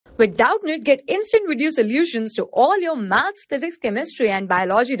With Doubtnut, get instant video solutions to all your maths, physics, chemistry, and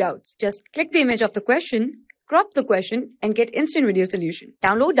biology doubts. Just click the image of the question, crop the question, and get instant video solution.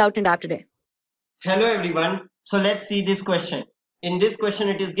 Download Doubtnut app today. Hello everyone. So let's see this question. In this question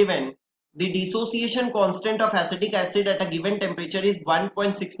it is given the dissociation constant of acetic acid at a given temperature is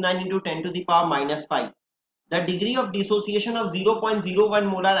 1.69 into 10 to the power minus 5. The degree of dissociation of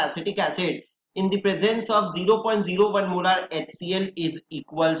 0.01 molar acetic acid in the presence of 0.01 molar HCl is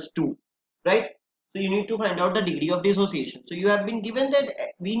equals to, right? So you need to find out the degree of dissociation. So you have been given that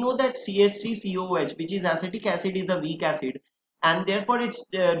we know that CH3COOH, which is acetic acid, is a weak acid, and therefore its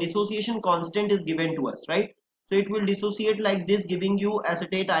dissociation constant is given to us, right? So it will dissociate like this, giving you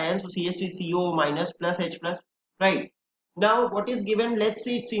acetate ion, so CH3CO minus plus H plus, right? Now what is given, let's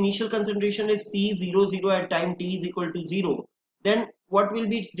say its initial concentration is C00 at time t is equal to 0. Then what will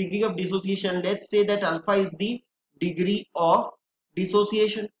be its degree of dissociation? Let's say that alpha is the degree of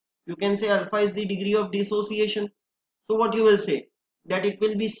dissociation. You can say alpha is the degree of dissociation. So what you will say? That it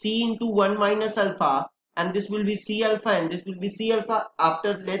will be C into 1 minus alpha, and this will be C alpha, and this will be C alpha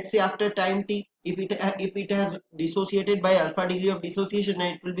after, let's say after time t. If it has dissociated by alpha degree of dissociation,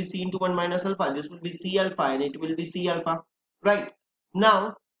 then it will be C into 1 minus alpha. This will be C alpha, and it will be C alpha, right?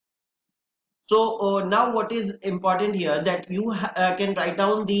 Now, so now what is important here, that you can write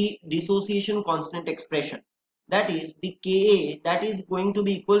down the dissociation constant expression. That is the Ka, that is going to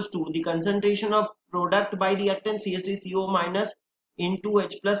be equals to the concentration of product by reactant CH3CO minus into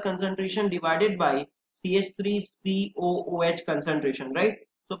H plus concentration divided by CH3COOH concentration, right?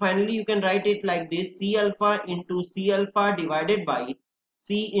 So finally you can write it like this: C alpha into C alpha divided by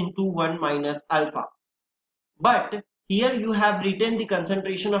C into 1 minus alpha. But here you have written the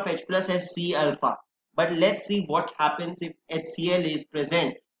concentration of H plus as C alpha. But let's see what happens if HCl is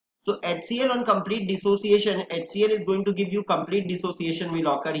present. So HCl on complete dissociation, HCl is going to give you complete dissociation will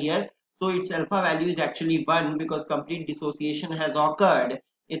occur here. So its alpha value is actually 1 because complete dissociation has occurred.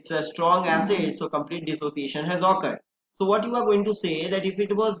 It's a strong acid, so complete dissociation has occurred. So what you are going to say, that if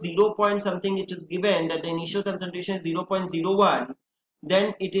it was 0 point something, it is given that the initial concentration is 0.01,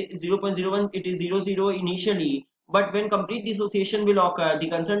 then it is 0.01, it is 00 initially, but when complete dissociation will occur, the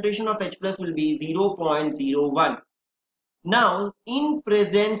concentration of H plus will be 0.01. Now in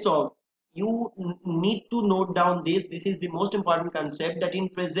presence of, you need to note down this is the most important concept, that in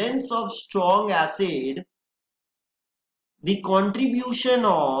presence of strong acid, the contribution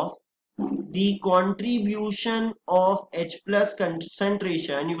of H plus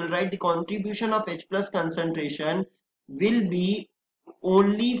concentration, you will write the contribution of H plus concentration will be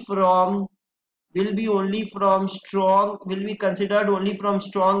considered only from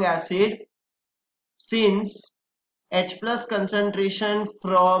strong acid, since H plus concentration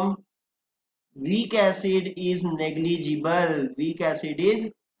from weak acid is negligible.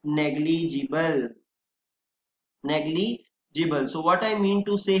 So what I mean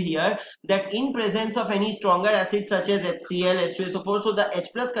to say here, that in presence of any stronger acid such as HCl, H2SO4, so the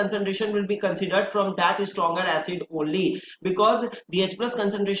H plus concentration will be considered from that stronger acid only, because the H plus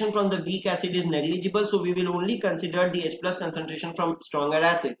concentration from the weak acid is negligible. So we will only consider the H plus concentration from stronger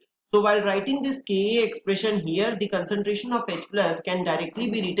acid. So while writing this Ka expression here, the concentration of H plus can directly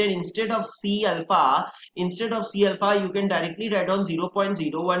be written instead of C alpha. Instead of C alpha, you can directly write down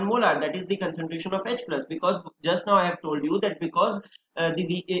 0.01 molar. That is the concentration of H plus, because just now I have told you that because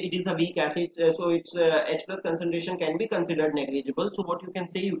it is a weak acid, so its H plus concentration can be considered negligible. So what you can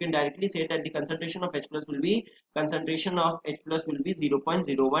say, you can directly say that the concentration of H plus will be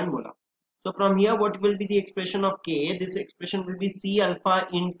 0.01 molar. So from here, what will be the expression of Ka? This expression will be C alpha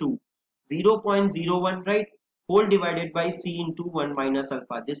into 0.01, right, whole divided by C into 1 minus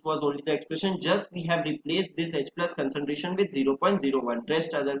alpha. This was only the expression, just we have replaced this H plus concentration with 0.01.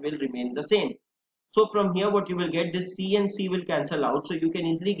 Rest other will remain the same. So from here what you will get, this C and C will cancel out. So you can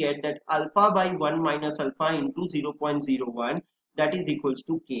easily get that alpha by 1 minus alpha into 0.01, that is equals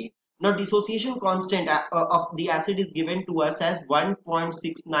to K. Now dissociation constant of the acid is given to us as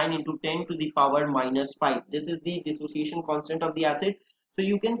 1.69 into 10 to the power minus 5. This is the dissociation constant of the acid. So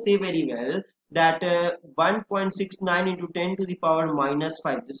you can say very well that 1.69 into 10 to the power minus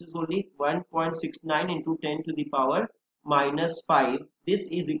 5. This is only 1.69 into 10 to the power minus 5. This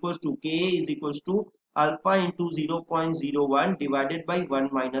is equals to Ka is equals to alpha into 0.01 divided by 1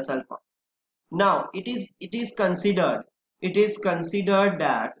 minus alpha. Now it is considered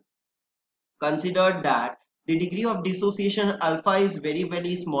that the degree of dissociation alpha is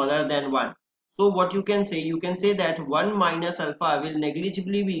very smaller than 1. So what you can say that 1 minus alpha will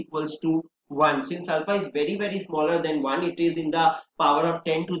negligibly be equals to 1. Since alpha is very, very smaller than 1, it is in the power of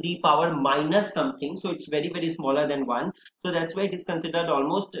 10 to the power minus something. So it's very, very smaller than 1. So that's why it is considered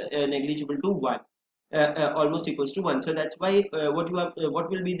almost negligible to 1. Almost equals to 1. So that's why what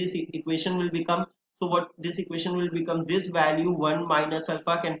will be this equation will become. So what this equation will become, this value 1 minus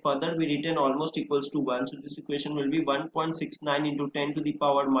alpha can further be written almost equals to 1. So this equation will be 1.69 into 10 to the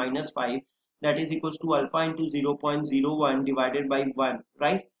power minus 5. That is equals to alpha into 0.01 divided by 1,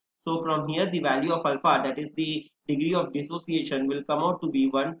 right? So from here the value of alpha, that is the degree of dissociation, will come out to be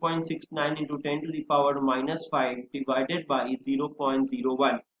 1.69 into 10 to the power minus 5 divided by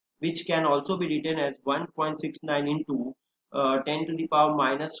 0.01, which can also be written as 1.69 into 10 to the power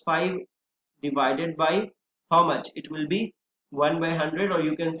minus 5 divided by how much? It will be 1 by 100, or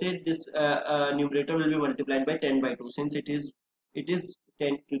you can say this numerator will be multiplied by 10 by 2, since it is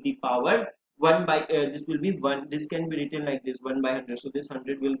 10 to the power 1 by this will be 1. This can be written like this, 1 by 100. So this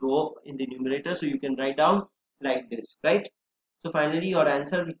 100 will go in the numerator, so you can write down like this, right? So finally your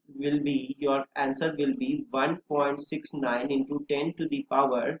answer will be 1.69 into 10 to the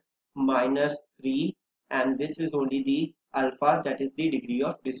power minus 3, and this is only the alpha, that is the degree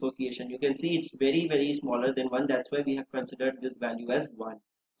of dissociation. You can see it's very, very smaller than 1. That's why we have considered this value as 1.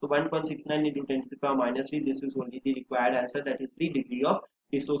 So 1.69 into 10 to the power minus 3, this is only the required answer, that is the degree of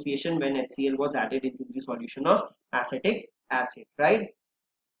dissociation when HCl was added into the solution of acetic acid, right?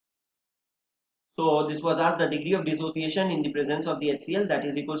 So this was asked the degree of dissociation in the presence of the HCl, that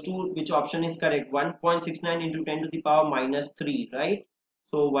is equals to, which option is correct? 1.69 into 10 to the power minus 3, right?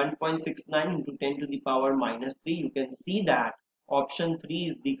 So 1.69 into 10 to the power minus 3, you can see that option 3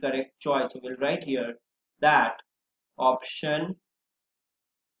 is the correct choice. So we'll write here that option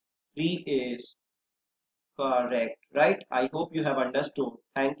 3 is correct, right? I hope you have understood.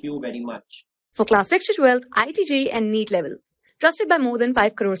 Thank you very much. For class 6 to 12, IIT JEE and NEET level. Trusted by more than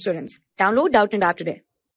 5 crore students. Download Doubtnut app today.